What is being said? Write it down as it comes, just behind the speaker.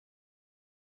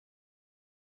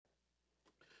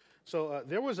So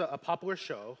there was a popular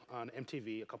show on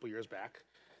MTV a couple years back.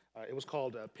 It was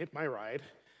called Pimp My Ride.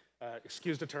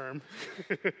 Excuse the term.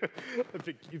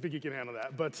 You think you can handle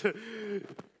that. But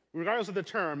regardless of the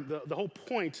term, the whole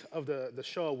point of the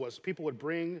show was people would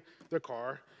bring their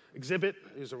car. Exhibit,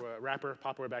 who's a rapper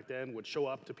popular back then, would show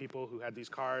up to people who had these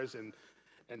cars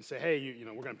and say, hey,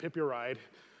 we're going to pimp your ride.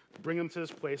 Bring them to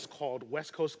this place called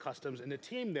West Coast Customs, and the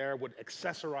team there would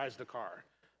accessorize the car.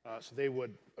 So they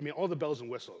would, all the bells and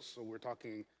whistles. So we're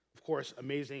talking, of course,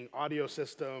 amazing audio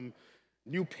system,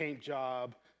 new paint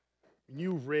job,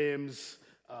 new rims,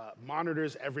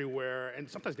 monitors everywhere, and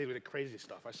sometimes they did crazy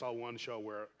stuff. I saw one show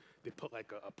where they put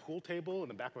like a pool table in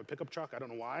the back of a pickup truck. I don't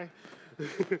know why,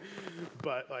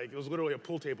 but it was literally a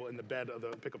pool table in the bed of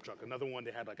the pickup truck. Another one,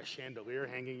 they had like a chandelier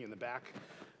hanging in the back,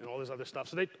 and all this other stuff.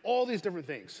 So all these different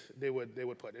things they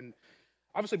would put. And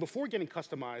obviously, before getting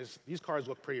customized, these cars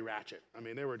looked pretty ratchet.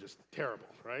 They were just terrible,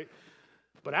 right?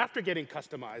 But after getting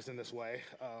customized in this way,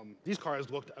 these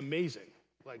cars looked amazing,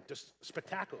 just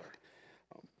spectacular.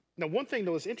 Now, one thing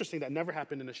that was interesting that never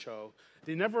happened in the show,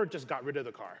 they never just got rid of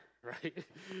the car, right?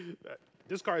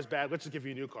 This car is bad, let's just give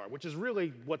you a new car, which is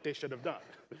really what they should have done.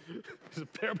 It's a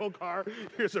terrible car,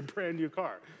 here's a brand new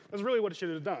car. That's really what it should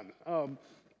have done.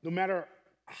 No matter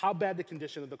how bad the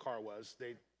condition of the car was,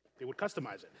 they would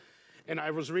customize it. And I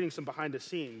was reading some behind the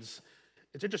scenes.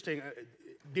 It's interesting,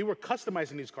 they were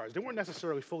customizing these cars. They weren't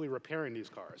necessarily fully repairing these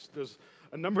cars. There's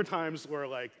a number of times where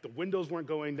the windows weren't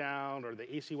going down or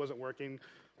the AC wasn't working.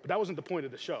 But that wasn't the point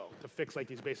of the show, to fix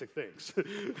these basic things.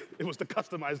 It was to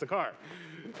customize the car.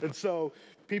 And so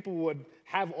people would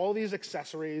have all these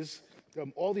accessories,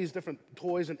 all these different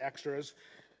toys and extras,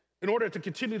 in order to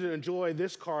continue to enjoy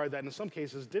this car that in some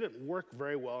cases didn't work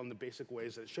very well in the basic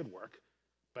ways that it should work,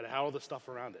 but it had all the stuff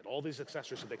around it, all these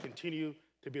accessories so they continue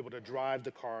to be able to drive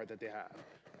the car that they have.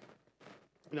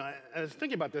 I was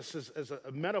thinking about this as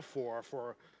a metaphor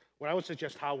for what I would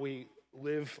suggest how we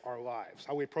live our lives,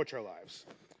 how we approach our lives.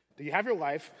 Do you have your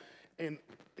life? And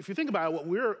if you think about it, what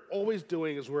we're always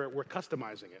doing is we're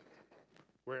customizing it.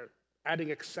 We're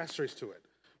adding accessories to it.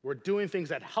 We're doing things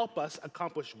that help us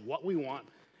accomplish what we want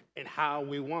and how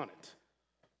we want it,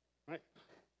 right?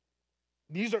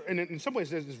 These are, and in some ways,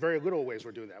 there's very little ways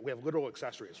we're doing that. We have literal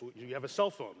accessories. You have a cell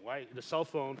phone, right? The cell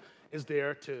phone is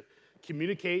there to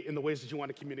communicate in the ways that you want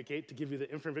to communicate, to give you the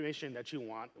information that you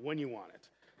want when you want it.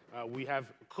 We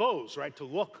have clothes, right, to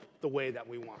look the way that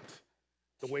we want,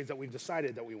 the ways that we've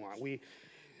decided that we want. We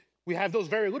have those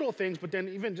very little things, but then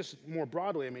even just more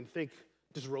broadly, think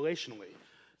just relationally.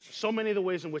 So many of the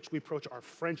ways in which we approach our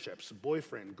friendships,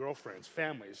 boyfriend, girlfriends,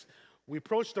 families, we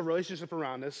approach the relationship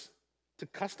around us to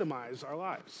customize our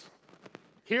lives.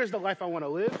 Here's the life I want to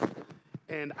live,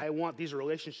 and I want these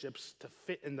relationships to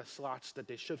fit in the slots that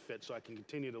they should fit so I can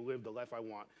continue to live the life I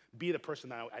want, be the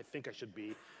person that I think I should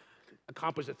be,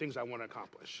 accomplish the things I want to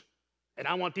accomplish. And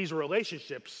I want these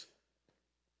relationships,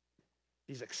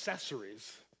 these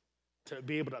accessories, to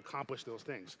be able to accomplish those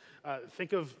things.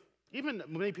 Think of even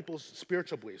many people's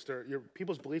spiritual beliefs,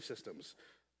 people's belief systems.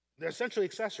 They're essentially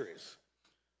accessories.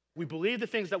 We believe the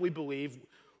things that we believe.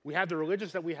 We have the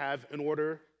religions that we have in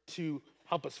order to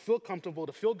help us feel comfortable,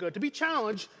 to feel good, to be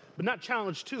challenged, but not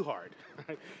challenged too hard.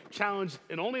 Right? Challenged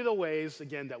in only the ways,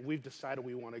 again, that we've decided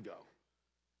we want to go.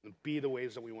 And be the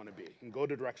ways that we want to be, and go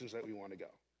the directions that we want to go.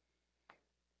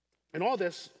 And all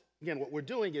this, again, what we're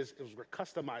doing is we're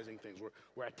customizing things.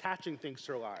 We're attaching things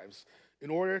to our lives in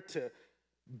order to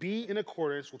be in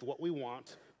accordance with what we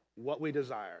want, what we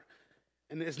desire.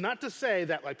 And it's not to say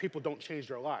that people don't change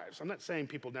their lives. I'm not saying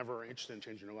people never are interested in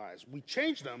changing their lives. We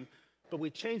change them, but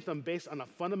we change them based on a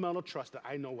fundamental trust that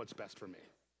I know what's best for me.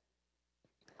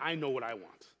 I know what I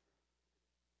want.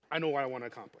 I know what I want to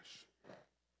accomplish.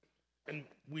 And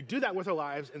we do that with our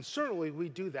lives, and certainly we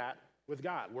do that with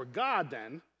God. Where God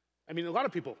then, a lot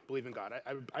of people believe in God.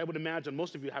 I would imagine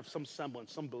most of you have some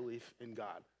semblance, some belief in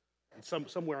God,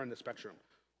 somewhere in the spectrum.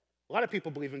 A lot of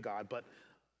people believe in God, but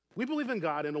we believe in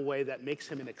God in a way that makes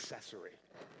him an accessory,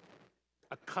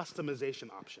 a customization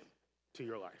option to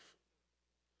your life.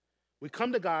 We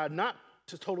come to God not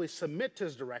to totally submit to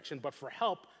his direction, but for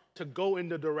help to go in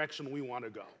the direction we want to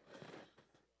go,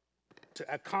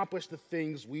 to accomplish the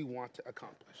things we want to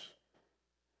accomplish.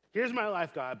 Here's my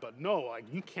life, God, but no,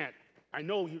 you can't. I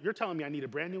know you're telling me I need a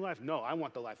brand new life. No, I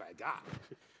want the life I got.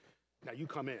 Now you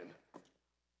come in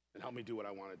and help me do what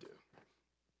I want to do.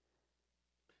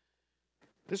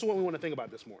 This is what we want to think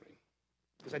about this morning.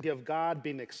 This idea of God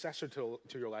being the accessor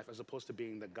to your life as opposed to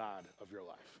being the God of your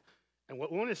life. And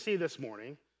what we want to see this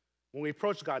morning, when we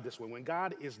approach God this way, when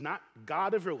God is not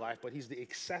God of your life, but he's the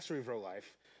accessory of your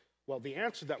life, well, the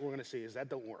answer that we're going to see is that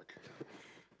don't work.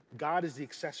 God is the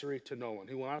accessory to no one.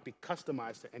 He will not be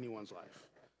customized to anyone's life.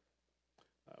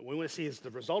 We want to see is the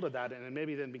result of that, and then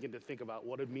maybe then begin to think about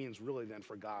what it means really then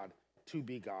for God to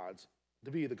be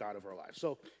the God of our lives.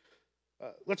 So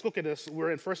let's look at this.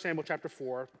 We're in 1 Samuel chapter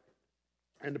 4,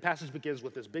 and the passage begins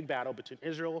with this big battle between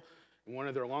Israel and one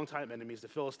of their longtime enemies, the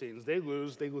Philistines. They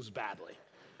lose badly.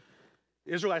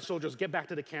 The Israelite soldiers get back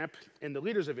to the camp, and the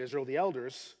leaders of Israel, the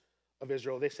elders of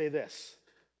Israel, they say this,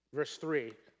 verse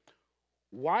 3,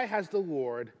 "Why has the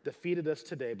Lord defeated us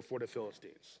today before the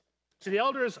Philistines?" See, the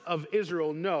elders of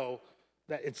Israel know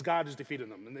that it's God who's defeated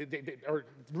them. And the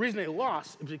reason they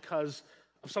lost is because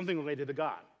of something related to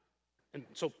God. And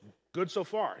so, good so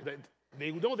far.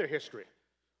 They know their history.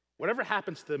 Whatever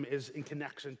happens to them is in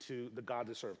connection to the God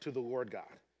they serve, to the Lord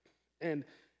God. And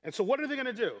so what are they going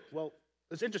to do? Well,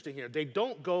 it's interesting here. They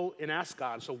don't go and ask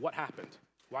God, so what happened?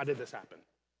 Why did this happen?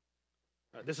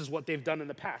 This is what they've done in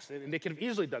the past, and they could have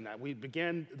easily done that. We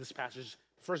began this passage,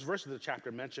 first verse of the chapter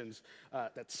mentions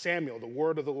that Samuel, the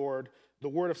word of the Lord, the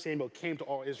word of Samuel came to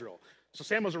all Israel. So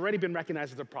Samuel's already been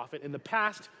recognized as a prophet. In the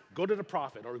past, go to the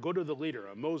prophet or go to the leader,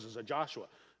 a Moses, a Joshua,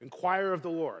 inquire of the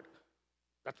Lord.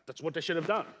 That's what they should have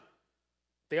done.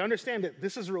 They understand that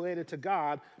this is related to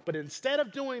God, but instead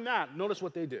of doing that, notice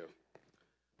what they do.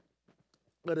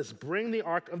 Let us bring the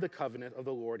ark of the covenant of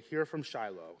the Lord here from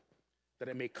Shiloh, that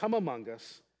it may come among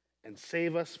us and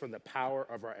save us from the power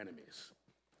of our enemies.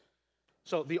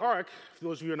 So the ark, for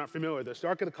those of you who are not familiar with this, the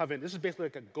Ark of the Covenant, this is basically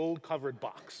like a gold-covered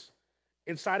box.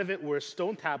 Inside of it were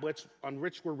stone tablets on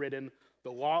which were written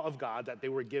the law of God that they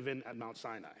were given at Mount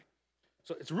Sinai.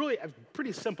 So it's really a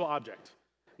pretty simple object.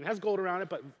 It has gold around it,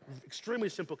 but extremely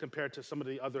simple compared to some of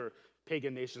the other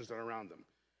pagan nations that are around them.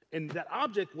 And that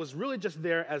object was really just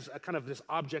there as a kind of this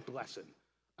object lesson,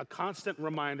 a constant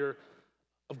reminder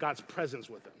of God's presence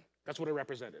with them. That's what it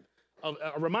represented.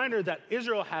 A reminder that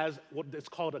Israel has what is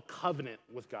called a covenant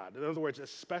with God. In other words, a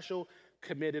special,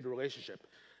 committed relationship.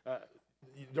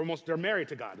 They're married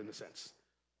to God in a sense.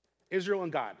 Israel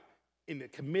and God in a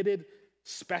committed,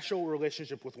 special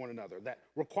relationship with one another that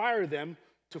require them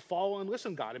to follow and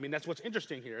listen to God. I mean, that's what's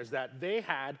interesting here is that they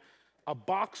had a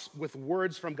box with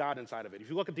words from God inside of it. If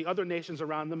you look at the other nations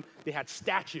around them, they had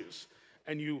statues,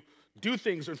 and you do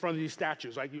things in front of these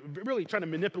statues. Like you're really trying to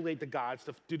manipulate the gods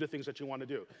to do the things that you want to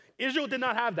do. Israel did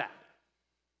not have that.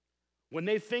 When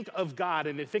they think of God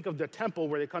and they think of the temple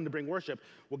where they come to bring worship,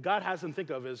 what God has them think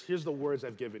of is, here's the words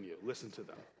I've given you. Listen to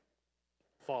them.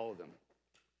 Follow them.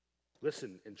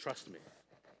 Listen and trust me.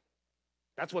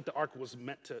 That's what the ark was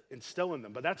meant to instill in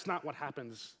them. But that's not what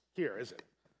happens here, is it?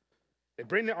 They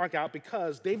bring the ark out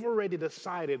because they've already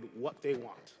decided what they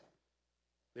want.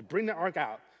 They bring the ark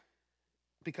out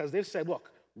because they've said,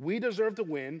 look, we deserve to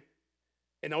win,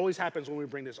 and it always happens when we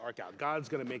bring this ark out. God's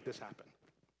going to make this happen.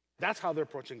 That's how they're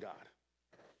approaching God.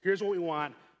 Here's what we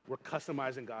want. We're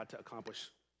customizing God to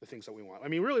accomplish the things that we want. I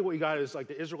mean, really what you got is like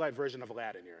the Israelite version of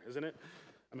Aladdin here, isn't it?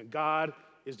 I mean, God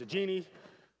is the genie.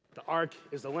 The ark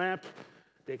is the lamp.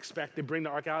 They bring the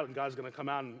ark out, and God's going to come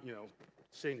out and,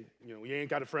 sing, you ain't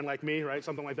got a friend like me, right?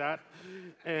 Something like that.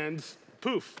 And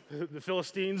poof, the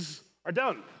Philistines are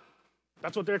done.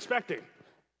 That's what they're expecting.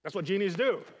 That's what genies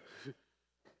do.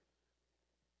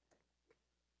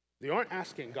 They aren't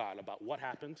asking God about what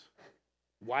happened,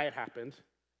 why it happened,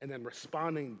 and then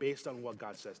responding based on what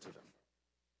God says to them.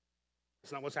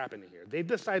 It's not what's happening here. They've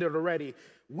decided already,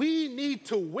 we need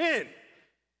to win,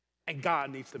 and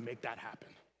God needs to make that happen.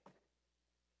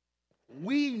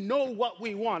 We know what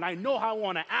we want. I know how I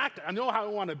want to act. I know how I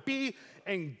want to be,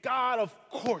 and God, of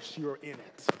course you're in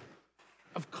it.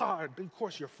 Of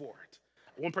course you're for it.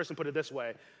 One person put it this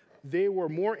way, they were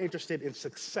more interested in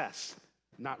success,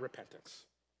 not repentance.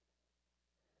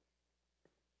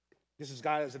 This is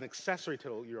God as an accessory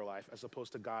to your life as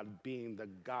opposed to God being the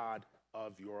God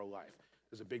of your life.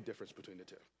 There's a big difference between the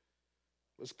two.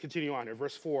 Let's continue on here.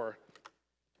 Verse 4.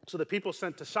 So the people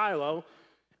sent to Shiloh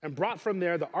and brought from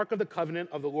there the ark of the covenant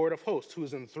of the Lord of hosts, who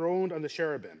is enthroned on the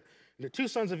cherubim. And the two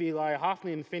sons of Eli,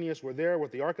 Hophni and Phinehas, were there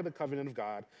with the ark of the covenant of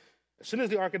God. As soon as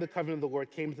the ark of the covenant of the Lord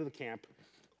came to the camp,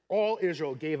 all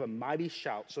Israel gave a mighty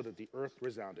shout so that the earth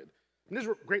resounded. And there's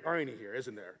great irony here,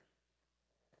 isn't there?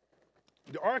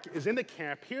 The ark is in the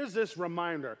camp. Here's this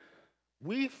reminder.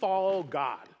 We follow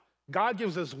God. God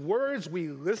gives us words. We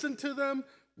listen to them.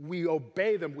 We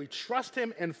obey them. We trust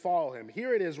him and follow him.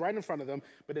 Here it is right in front of them.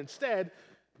 But instead,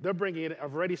 they're bringing it,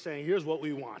 already saying, here's what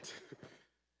we want.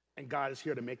 And God is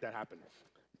here to make that happen.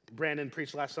 Brandon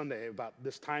preached last Sunday about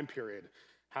this time period,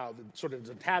 how the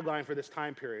tagline for this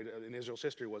time period in Israel's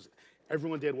history was,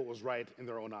 everyone did what was right in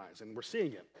their own eyes. And we're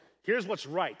seeing it. Here's what's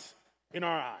right in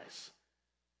our eyes.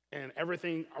 And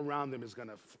everything around them is going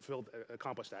to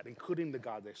accomplish that, including the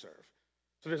God they serve.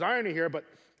 So there's irony here, but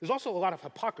there's also a lot of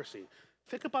hypocrisy.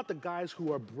 Think about the guys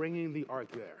who are bringing the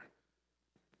ark there.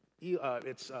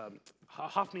 It's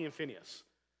Hophni and Phinehas.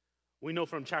 We know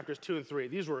from chapters 2 and 3,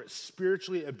 these were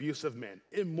spiritually abusive men,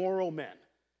 immoral men.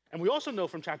 And we also know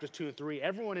from chapters 2 and 3,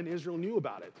 everyone in Israel knew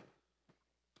about it.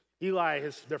 Eli,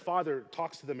 their father,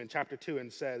 talks to them in chapter 2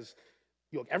 and says,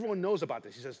 look, everyone knows about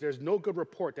this. He says, there's no good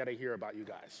report that I hear about you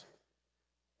guys.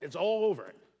 It's all over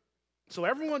it. So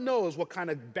everyone knows what kind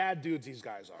of bad dudes these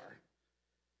guys are.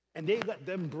 And they let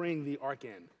them bring the ark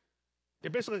in.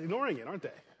 They're basically ignoring it, aren't they?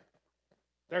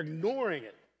 They're ignoring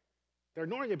it. They're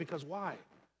ignoring it because why?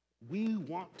 We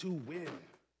want to win.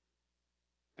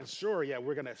 And sure, yeah,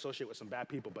 we're going to associate with some bad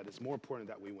people, but it's more important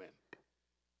that we win.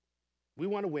 We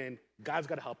want to win. God's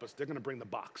got to help us. They're going to bring the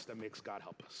box that makes God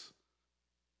help us.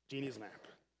 Genie's lamp.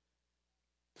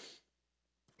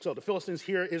 So the Philistines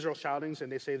hear Israel's shoutings,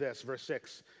 and they say this, verse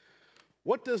 6.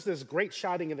 What does this great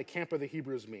shouting in the camp of the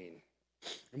Hebrews mean?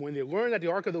 And when they learned that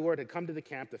the ark of the Lord had come to the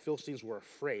camp, the Philistines were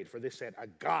afraid, for they said, a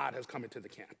God has come into the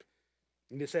camp.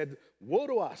 And they said, woe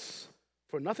to us,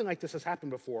 for nothing like this has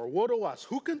happened before. Woe to us,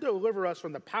 who can deliver us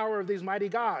from the power of these mighty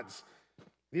gods?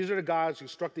 These are the gods who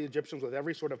struck the Egyptians with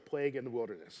every sort of plague in the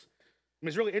wilderness. I mean,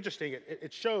 it's really interesting.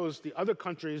 It shows the other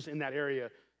countries in that area,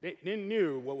 they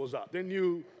knew what was up. They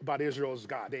knew about Israel's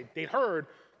God. They heard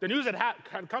the news had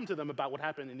come to them about what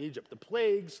happened in Egypt, the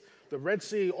plagues, the Red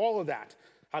Sea, all of that.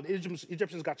 How the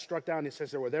Egyptians got struck down, he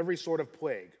says, there with every sort of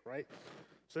plague, right?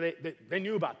 So they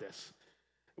knew about this.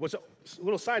 What's a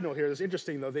little side note here, it's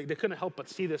interesting though, they couldn't help but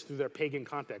see this through their pagan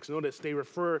context. Notice they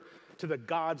refer to the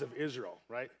gods of Israel,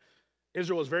 right?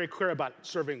 Israel was very clear about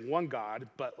serving one God,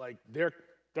 but like their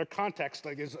context,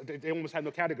 like they almost had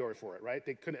no category for it, right?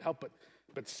 They couldn't help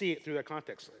but see it through their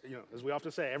context. You know, as we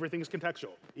often say, everything is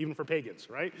contextual, even for pagans,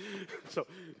 right? So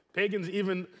pagans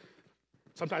even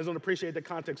sometimes don't appreciate the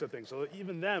context of things. So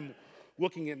even them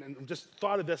looking in and just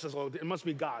thought of this as, oh, it must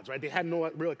be gods, right? They had no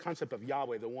real concept of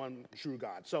Yahweh, the one true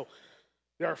God. So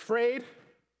they're afraid,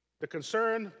 they're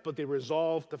concerned, but they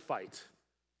resolve to fight.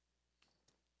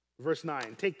 Verse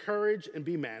 9, take courage and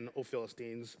be men, O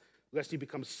Philistines, lest you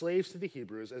become slaves to the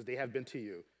Hebrews as they have been to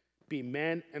you. Be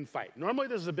men and fight. Normally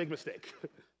this is a big mistake.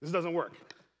 This doesn't work.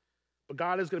 But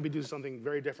God is going to be doing something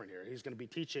very different here. He's going to be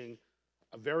teaching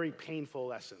a very painful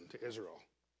lesson to Israel.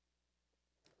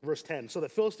 Verse 10, so the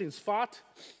Philistines fought,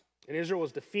 and Israel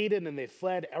was defeated, and they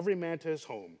fled every man to his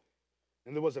home.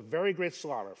 And there was a very great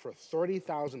slaughter, for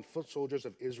 30,000 foot soldiers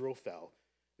of Israel fell.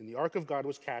 And the ark of God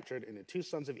was captured, and the two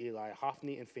sons of Eli,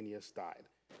 Hophni and Phinehas, died.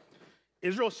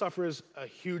 Israel suffers a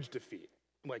huge defeat,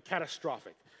 like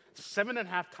catastrophic.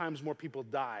 7.5 times more people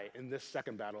die in this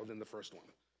second battle than the first one.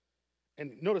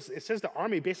 And notice, it says the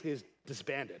army basically is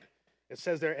disbanded. It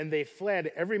says there, and they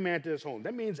fled every man to his home.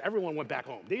 That means everyone went back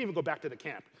home. They didn't even go back to the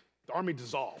camp. The army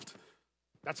dissolved.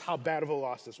 That's how bad of a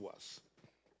loss this was.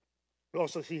 We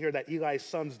also see here that Eli's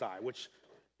sons die, which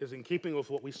is in keeping with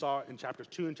what we saw in chapters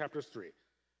 2 and chapters 3,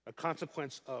 a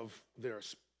consequence of their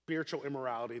spiritual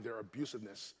immorality, their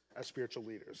abusiveness as spiritual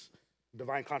leaders,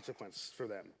 divine consequence for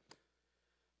them.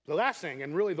 The last thing,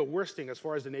 and really the worst thing as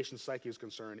far as the nation's psyche is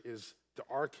concerned, is the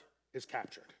ark is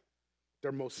captured.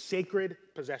 Their most sacred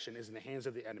possession is in the hands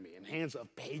of the enemy, in the hands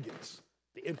of pagans,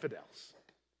 the infidels.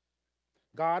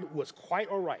 God was quite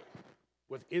all right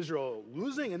with Israel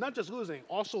losing, and not just losing,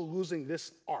 also losing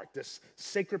this ark, this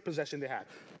sacred possession they had,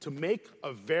 to make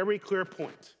a very clear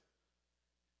point.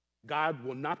 God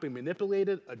will not be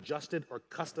manipulated, adjusted, or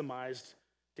customized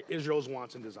to Israel's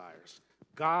wants and desires.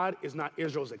 God is not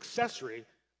Israel's accessory.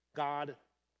 God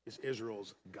is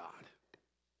Israel's God.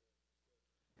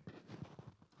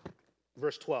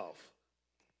 Verse 12.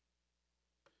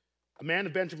 A man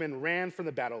of Benjamin ran from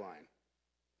the battle line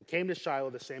and came to Shiloh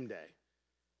the same day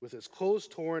with his clothes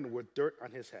torn with dirt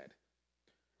on his head.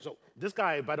 So this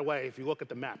guy, by the way, if you look at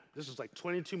the map, this is like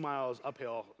 22 miles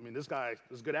uphill. I mean, this guy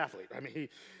is a good athlete. I mean,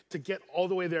 to get all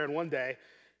the way there in one day,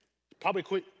 probably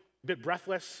quite a bit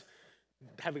breathless,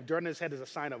 having dirt on his head is a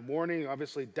sign of mourning,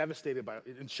 obviously devastated by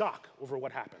it, in shock over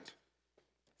what happened.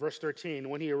 Verse 13,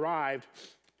 when he arrived,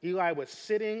 Eli was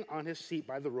sitting on his seat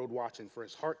by the road watching, for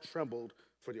his heart trembled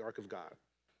for the ark of God.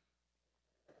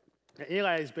 Now,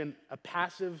 Eli has been a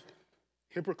passive,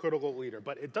 hypocritical leader,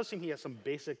 but it does seem he has some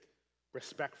basic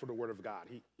respect for the word of God.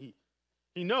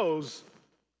 He knows,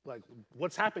 like,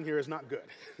 what's happened here is not good,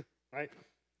 right?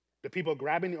 The people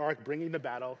grabbing the ark, bringing the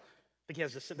battle. I think he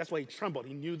has this, that's why he trembled.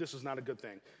 He knew this was not a good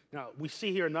thing. Now, we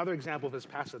see here another example of his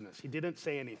passiveness. He didn't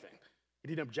say anything. He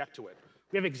didn't object to it.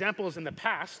 We have examples in the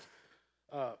past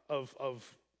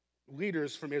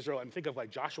leaders from Israel, and think of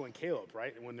like Joshua and Caleb,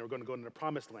 right? When they were going to go into the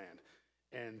promised land.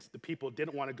 And the people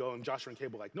didn't want to go, and Joshua and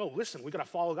Caleb were like, no, listen, we got to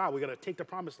follow God. We got to take the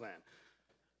promised land.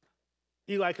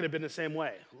 Eli could have been the same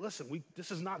way. Listen,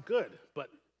 this is not good. But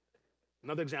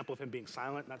another example of him being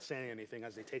silent, not saying anything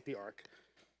as they take the ark.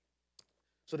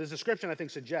 So this description, I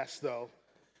think, suggests, though,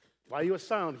 while he was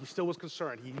silent, he still was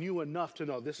concerned. He knew enough to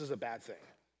know this is a bad thing.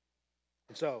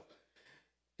 And so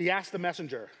he asked the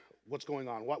messenger, what's going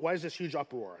on? Why is this huge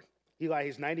uproar? Eli,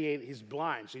 he's 98, he's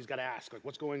blind, so he's got to ask, like,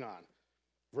 what's going on?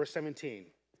 Verse 17,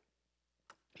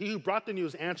 he who brought the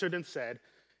news answered and said,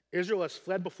 Israel has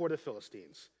fled before the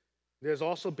Philistines. There has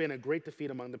also been a great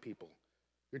defeat among the people.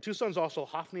 Your two sons also,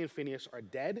 Hophni and Phinehas, are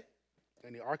dead,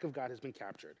 and the ark of God has been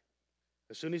captured.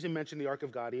 As soon as he mentioned the ark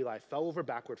of God, Eli fell over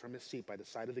backward from his seat by the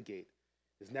side of the gate.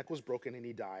 His neck was broken and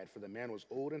he died, for the man was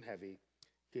old and heavy.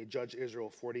 He had judged Israel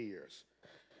 40 years.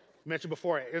 I mentioned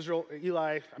before,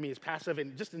 Eli, he's passive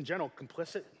and just in general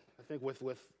complicit, I think, with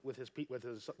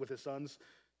his sons.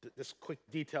 This quick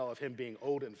detail of him being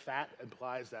old and fat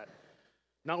implies that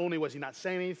not only was he not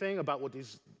saying anything about what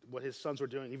his sons were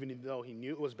doing, even though he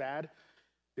knew it was bad,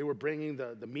 they were bringing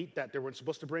the meat that they weren't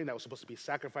supposed to bring, that was supposed to be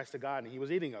sacrificed to God, and he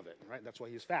was eating of it, right? That's why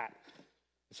he's fat.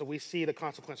 So we see the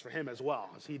consequence for him as well,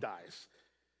 as he dies.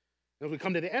 And as we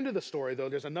come to the end of the story, though,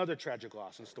 there's another tragic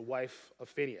loss, and it's the wife of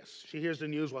Phinehas. She hears the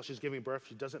news while she's giving birth.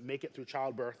 She doesn't make it through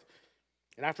childbirth.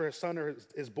 And after her son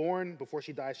is born, before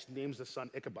she dies, she names the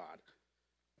son Ichabod.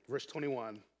 Verse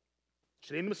 21,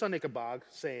 she named the son Ichabod,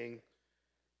 saying,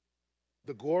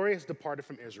 the glory has departed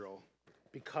from Israel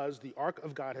because the ark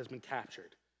of God has been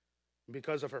captured,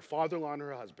 because of her father-in-law and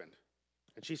her husband.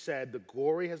 And she said, the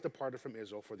glory has departed from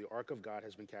Israel, for the ark of God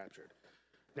has been captured.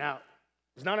 Now,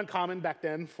 it's not uncommon back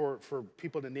then for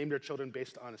people to name their children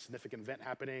based on a significant event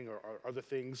happening or other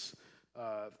things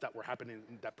that were happening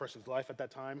in that person's life at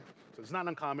that time. So it's not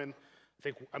uncommon.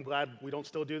 I'm glad we don't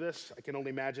still do this. I can only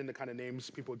imagine the kind of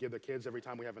names people would give their kids every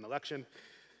time we have an election.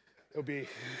 It would be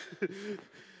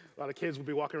a lot of kids would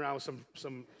be walking around with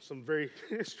some very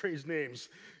strange names,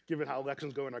 given how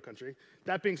elections go in our country.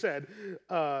 That being said,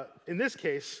 in this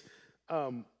case,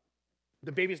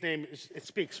 the baby's name, it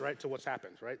speaks, right, to what's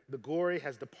happened, right? The glory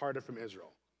has departed from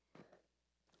Israel.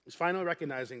 He's finally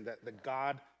recognizing that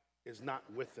God is not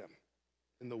with them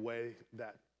in the way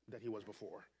that he was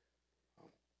before.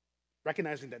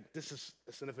 Recognizing that this is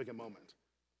a significant moment.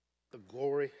 The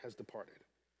glory has departed.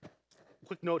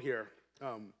 Quick note here.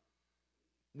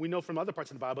 We know from other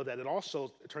parts of the Bible that it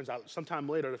turns out, sometime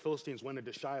later, the Philistines went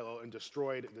into Shiloh and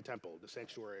destroyed the temple, the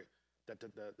sanctuary, that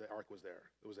the ark was there.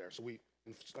 It was there. So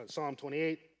in Psalm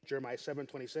 28, Jeremiah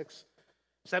 7:26,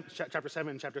 chapter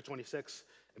 7, chapter 26,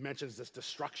 it mentions this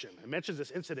destruction. It mentions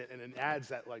this incident, and it adds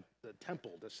that, like, the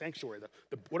temple, the sanctuary,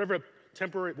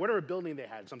 whatever building they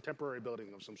had, some temporary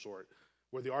building of some sort,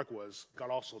 where the ark was, got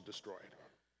also destroyed.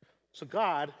 So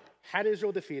God had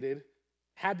Israel defeated,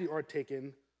 had the ark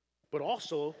taken, but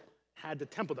also had the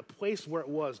temple, the place where it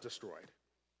was, destroyed.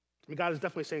 God is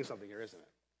definitely saying something here, isn't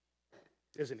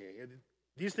it? Isn't he?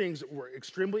 These things were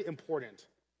extremely important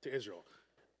to Israel.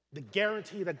 The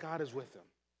guarantee that God is with them.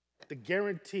 The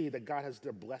guarantee that God has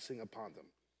their blessing upon them.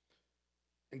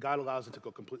 And God allows it to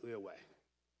go completely away.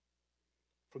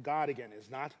 For God, again, is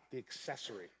not the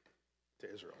accessory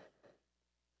to Israel.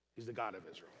 He's the God of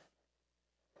Israel.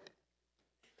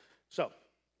 So,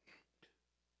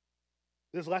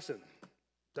 this lesson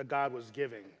that God was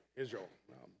giving Israel,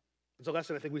 it's a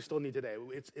lesson I think we still need today.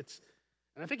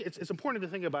 And I think it's important to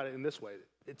think about it in this way.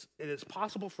 It is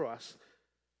possible for us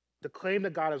to claim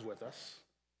that God is with us,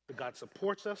 that God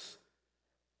supports us,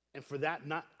 and for that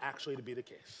not actually to be the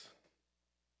case.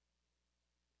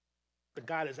 That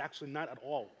God is actually not at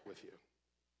all with you,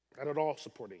 not at all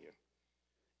supporting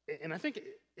you. And I think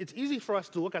it's easy for us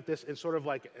to look at this in sort of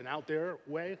like an out there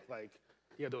way, like,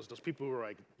 those people who are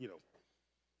like, you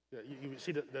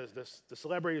see the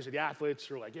celebrities or the athletes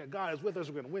who are like, yeah, God is with us,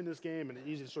 we're going to win this game, and it's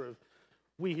easy to sort of,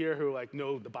 we here who like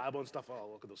know the Bible and stuff, oh,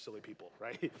 look at those silly people,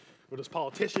 right? Or those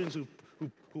politicians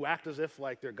who act as if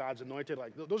like they're God's anointed,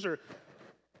 like those are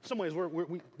some ways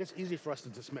it's easy for us to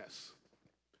dismiss.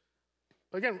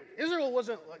 But again, Israel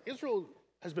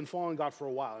has been following God for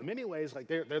a while. In many ways, like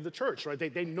they're the church, right?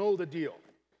 They know the deal.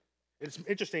 It's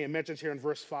interesting, it mentions here in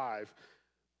verse 5,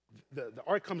 the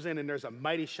ark comes in and there's a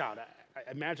mighty shout.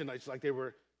 I imagine it's like they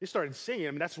started singing.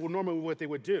 I mean, that's normally what they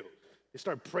would do. They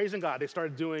started praising God. They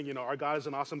started doing, our God is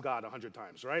an awesome God 100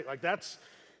 times, right? Like that's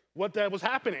what that was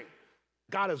happening.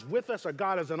 God is with us. Our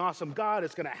God is an awesome God.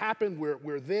 It's going to happen.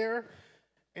 We're there.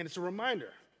 And it's a reminder,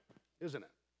 isn't it?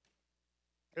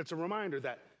 It's a reminder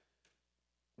that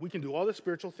We can do all the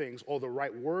spiritual things, all the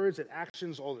right words and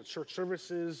actions, all the church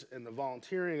services and the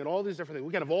volunteering and all these different things.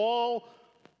 We can have all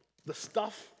the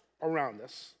stuff around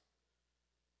us,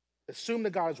 assume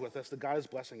that God is with us, that God is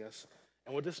blessing us.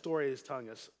 And what this story is telling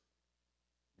us,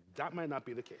 that might not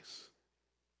be the case.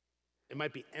 It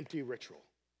might be empty ritual.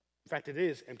 In fact, it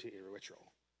is empty ritual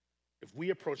if we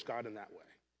approach God in that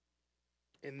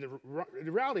way. And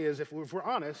the reality is, if we're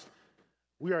honest,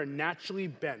 we are naturally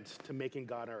bent to making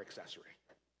God our accessory,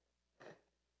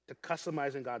 to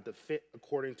customizing God to fit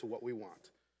according to what we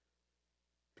want.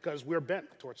 Because we're bent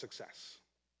towards success.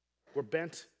 We're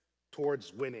bent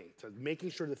towards winning, to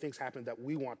making sure the things happen that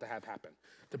we want to have happen,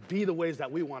 to be the ways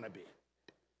that we want to be.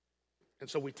 And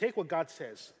so we take what God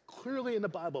says clearly in the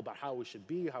Bible about how we should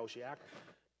be, how we should act,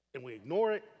 and we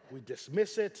ignore it, we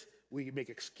dismiss it, we make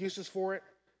excuses for it,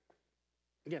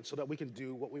 again, so that we can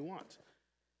do what we want.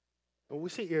 And what we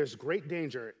see here is great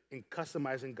danger in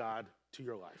customizing God to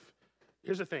your life.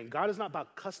 Here's the thing, God is not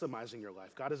about customizing your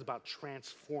life. God is about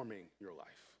transforming your life.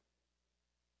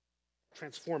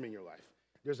 Transforming your life.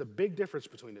 There's a big difference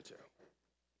between the two.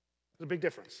 There's a big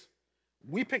difference.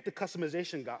 We picked the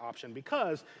customization option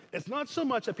because it's not so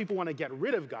much that people want to get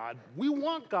rid of God. We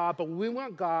want God, but we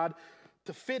want God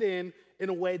to fit in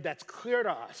a way that's clear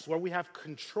to us, where we have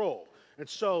control. And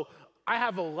so I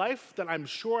have a life that I'm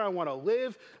sure I want to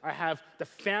live. I have the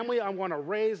family I want to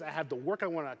raise. I have the work I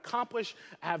want to accomplish.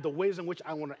 I have the ways in which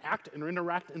I want to act and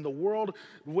interact in the world,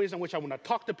 the ways in which I want to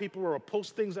talk to people or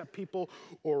post things at people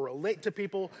or relate to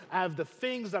people. I have the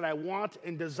things that I want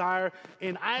and desire,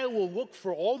 and I will look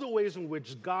for all the ways in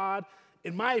which God,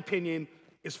 in my opinion,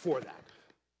 is for that,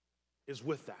 is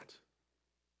with that.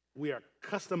 We are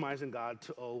customizing God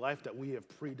to a life that we have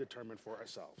predetermined for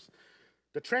ourselves.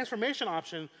 The transformation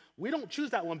option, we don't choose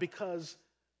that one because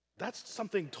that's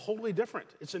something totally different.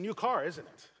 It's a new car, isn't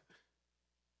it?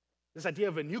 This idea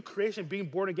of a new creation, being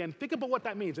born again, think about what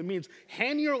that means. It means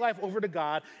handing your life over to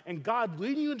God and God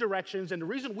leading you in directions. And the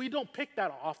reason we don't pick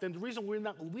that often, the reason we're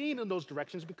not leaning in those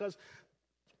directions, because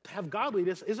to have God lead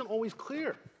us isn't always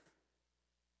clear.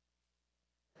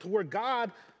 To where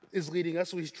God is leading us,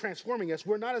 so he's transforming us,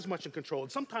 we're not as much in control.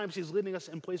 And sometimes he's leading us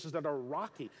in places that are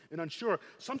rocky and unsure.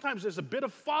 Sometimes there's a bit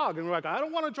of fog, and we're like, I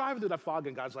don't want to drive through that fog.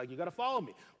 And God's like, you got to follow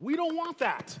me. We don't want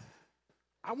that.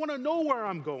 I want to know where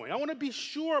I'm going. I want to be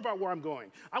sure about where I'm going.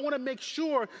 I want to make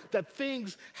sure that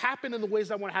things happen in the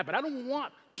ways I want to happen. I don't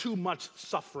want too much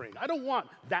suffering. I don't want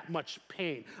that much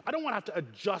pain. I don't want to have to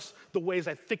adjust the ways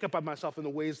I think about myself and the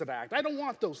ways that I act. I don't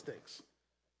want those things.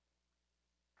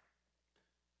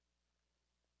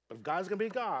 But if God's going to be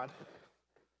God,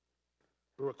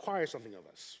 it requires something of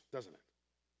us, doesn't it?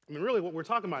 I mean, really what we're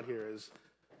talking about here is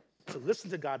to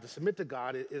listen to God, to submit to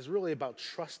God, is really about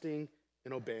trusting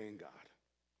and obeying God.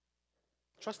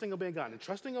 Trusting and obeying God. And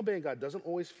trusting and obeying God doesn't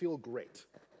always feel great.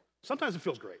 Sometimes it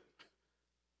feels great,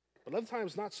 but other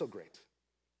times not so great.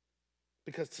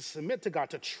 Because to submit to God,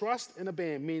 to trust and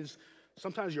obey Him means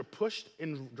sometimes you're pushed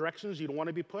in directions you don't want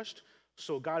to be pushed,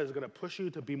 so God is going to push you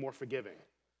to be more forgiving,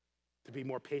 to be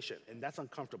more patient, and that's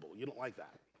uncomfortable. You don't like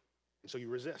that, and so you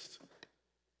resist.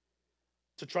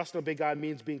 To trust and obey God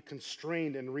means being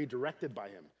constrained and redirected by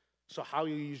Him. So how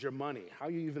you use your money, how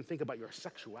you even think about your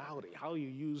sexuality, how you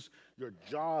use your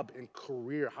job and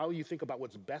career, how you think about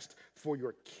what's best for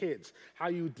your kids, how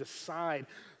you decide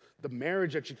the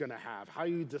marriage that you're going to have, how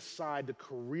you decide the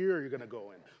career you're going to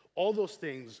go in. All those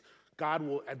things, God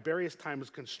will at various times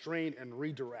constrain and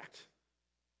redirect.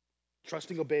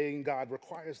 Trusting, obeying God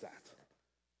requires that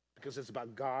because it's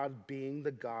about God being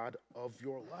the God of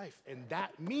your life. And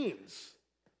that means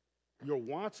your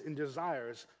wants and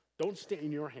desires don't stay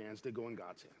in your hands, they go in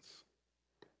God's hands.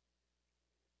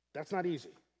 That's not easy.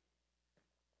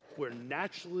 We're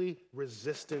naturally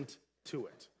resistant to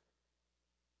it.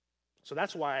 So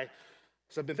that's why,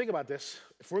 so I've been thinking about this.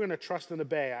 If we're going to trust and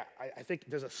obey, I think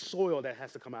there's a soil that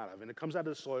has to come out of, and it comes out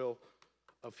of the soil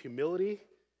of humility,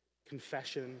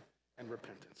 confession, and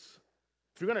repentance.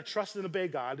 If you're going to trust and obey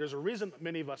God, there's a reason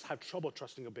many of us have trouble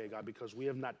trusting and obey God, because we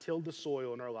have not tilled the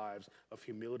soil in our lives of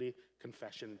humility,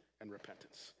 confession, and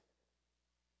repentance.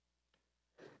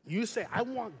 You say, I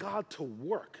want God to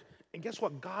work. And guess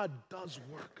what? God does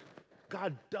work.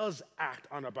 God does act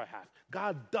on our behalf.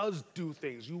 God does do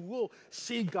things. You will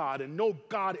see God and know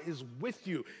God is with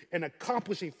you in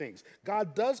accomplishing things.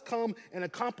 God does come and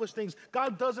accomplish things.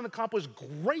 God does and accomplish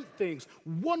great things,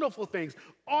 wonderful things,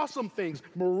 awesome things,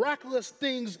 miraculous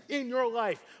things in your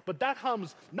life. But that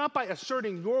comes not by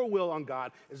asserting your will on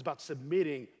God. It's about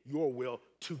submitting your will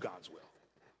to God's will.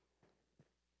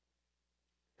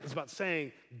 It's about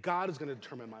saying, God is going to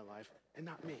determine my life and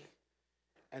not me.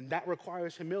 And that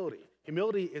requires humility.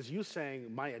 Humility is you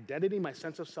saying, my identity, my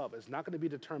sense of self is not going to be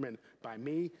determined by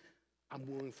me. I'm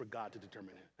willing for God to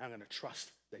determine it. I'm going to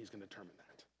trust that he's going to determine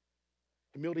that.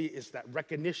 Humility is that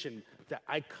recognition that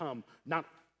I come not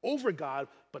over God,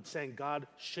 but saying, God,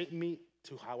 shape me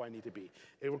to how I need to be.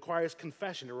 It requires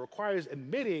confession. It requires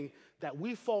admitting that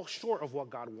we fall short of what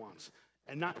God wants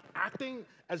and not acting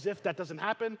as if that doesn't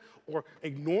happen or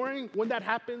ignoring when that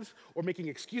happens or making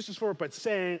excuses for it, but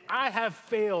saying, I have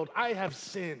failed. I have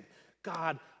sinned.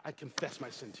 God, I confess my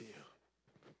sin to you.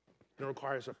 It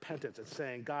requires repentance. It's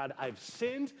saying, God, I've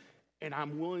sinned and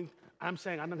I'm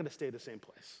saying I'm not going to stay the same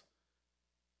place.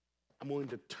 I'm willing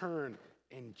to turn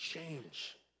and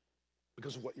change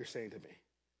because of what you're saying to me,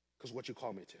 because of what you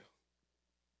call me to.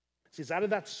 See, it's out of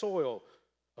that soil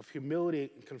of humility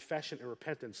and confession and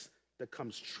repentance that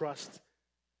comes trust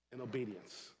and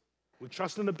obedience. We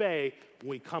trust and obey when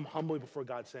we come humbly before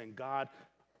God saying, God,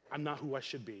 I'm not who I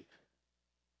should be.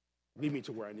 Lead me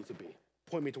to where I need to be.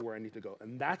 Point me to where I need to go.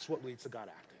 And that's what leads to God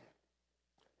acting.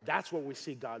 That's where we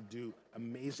see God do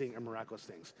amazing and miraculous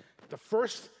things. The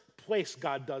first place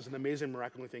God does an amazing,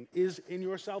 miraculous thing is in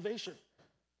your salvation.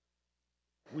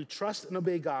 We trust and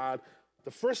obey God.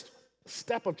 The first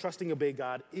step of trusting and obey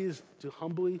God is to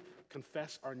humbly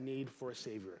confess our need for a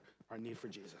Savior, our need for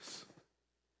Jesus.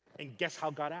 And guess how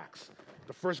God acts?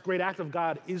 The first great act of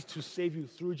God is to save you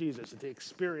through Jesus and to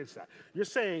experience that.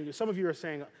 Some of you are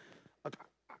saying,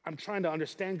 I'm trying to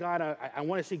understand God. I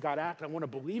want to see God act. I want to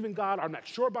believe in God. I'm not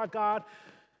sure about God.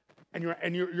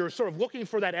 And you're sort of looking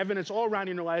for that evidence all around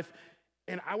in your life.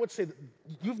 And I would say that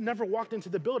you've never walked into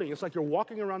the building. It's like you're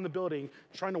walking around the building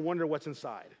trying to wonder what's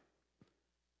inside.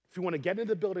 If you want to get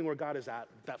into the building where God is at,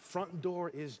 that front door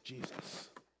is Jesus.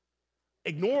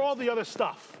 Ignore all the other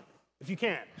stuff if you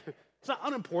can. It's not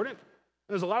unimportant.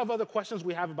 There's a lot of other questions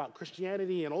we have about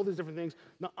Christianity and all these different things.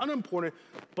 Not unimportant,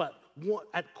 but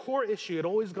at core issue, it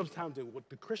always comes down to what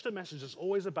the Christian message is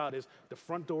always about is the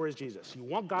front door is Jesus. You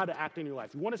want God to act in your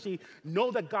life. You want to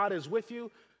know that God is with you.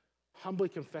 Humbly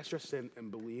confess your sin and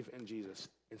believe in Jesus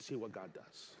and see what God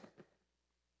does.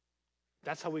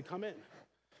 That's how we come in.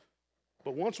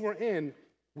 But once we're in,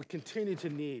 we continue to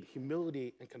need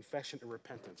humility and confession and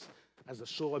repentance as the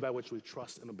soil by which we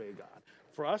trust and obey God.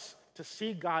 For us to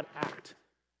see God act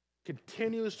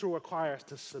continues to require us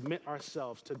to submit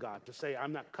ourselves to God, to say,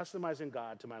 I'm not customizing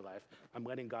God to my life. I'm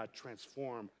letting God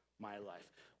transform my life.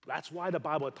 That's why the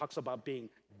Bible talks about being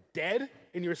dead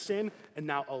in your sin and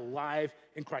now alive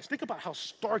in Christ. Think about how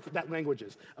stark that language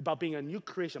is, about being a new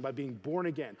creation, about being born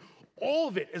again. All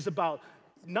of it is about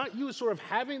not you sort of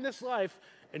having this life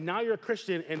and now you're a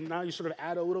Christian and now you sort of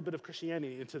add a little bit of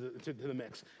Christianity into the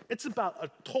mix. It's about a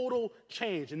total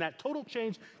change, and that total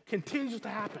change continues to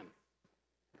happen.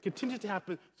 Continues to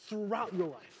happen throughout your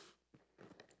life.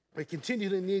 We continue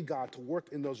to need God to work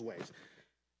in those ways.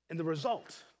 And the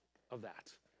result of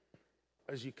that,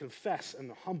 as you confess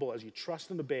and humble, as you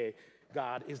trust and obey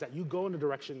God, is that you go in the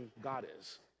direction God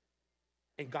is.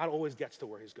 And God always gets to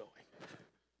where he's going.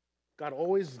 God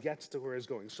always gets to where he's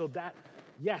going. So that,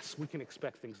 yes, we can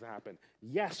expect things to happen.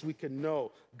 Yes, we can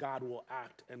know God will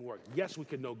act and work. Yes, we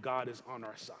can know God is on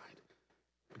our side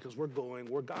because we're going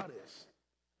where God is.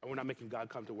 And we're not making God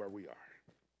come to where we are.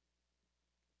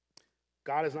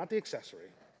 God is not the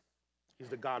accessory. He's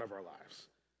the God of our lives.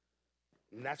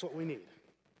 And that's what we need.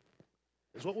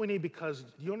 It's what we need because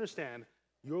you understand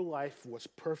your life was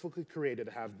perfectly created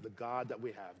to have the God that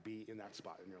we have be in that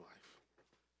spot in your life.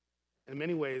 In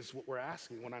many ways, what we're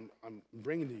asking, what I'm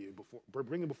bringing to you,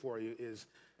 before you, is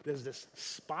there's this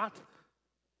spot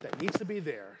that needs to be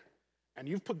there, and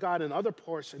you've put God in other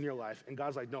parts in your life, and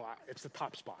God's like, no, it's the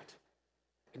top spot.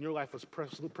 And your life was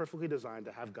perfectly designed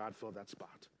to have God fill that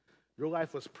spot. Your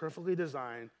life was perfectly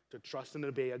designed to trust and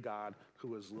obey a God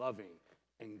who is loving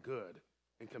and good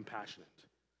and compassionate,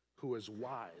 who is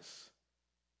wise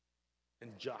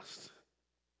and just.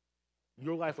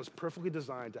 Your life was perfectly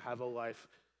designed to have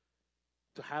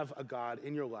a God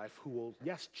in your life who will,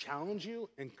 yes, challenge you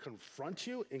and confront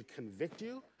you and convict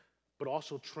you, but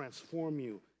also transform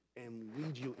you and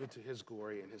lead you into his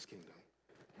glory and his kingdom.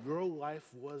 Your life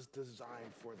was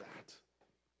designed for that.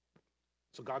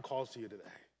 So God calls to you today.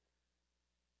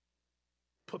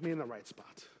 Put me in the right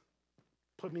spot.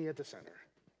 Put me at the center.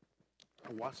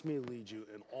 And watch me lead you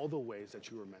in all the ways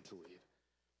that you were meant to lead.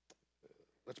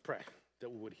 Let's pray that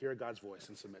we would hear God's voice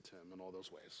and submit to him in all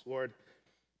those ways. Lord,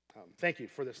 thank you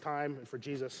for this time and for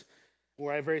Jesus.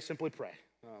 Lord, I very simply pray,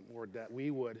 Lord, that we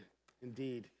would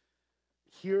indeed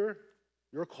hear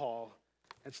your call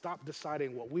and stop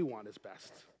deciding what we want is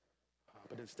best,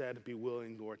 but instead be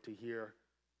willing, Lord, to hear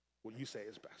what you say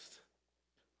is best.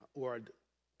 Lord,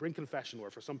 bring confession,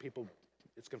 Lord. For some people,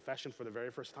 it's confession for the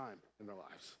very first time in their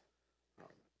lives.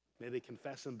 May they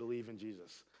confess and believe in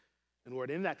Jesus. And Lord,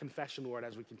 in that confession, Lord,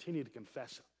 as we continue to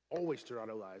confess always throughout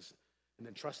our lives, and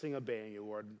then trusting, obeying you,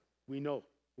 Lord, we know,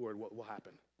 Lord, what will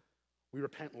happen. We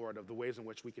repent, Lord, of the ways in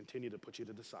which we continue to put you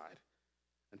to the side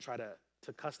and try to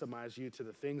customize you to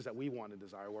the things that we want to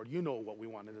desire. Lord, you know what we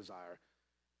want to desire.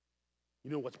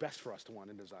 You know what's best for us to want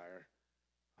and desire.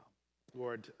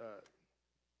 Lord,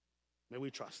 may we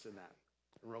trust in that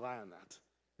and rely on that.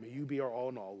 May you be our all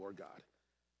in all, Lord God.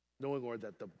 Knowing, Lord,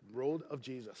 that the road of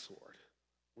Jesus, Lord,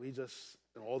 leads us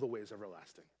in all the ways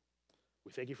everlasting.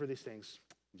 We thank you for these things.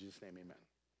 In Jesus' name, amen.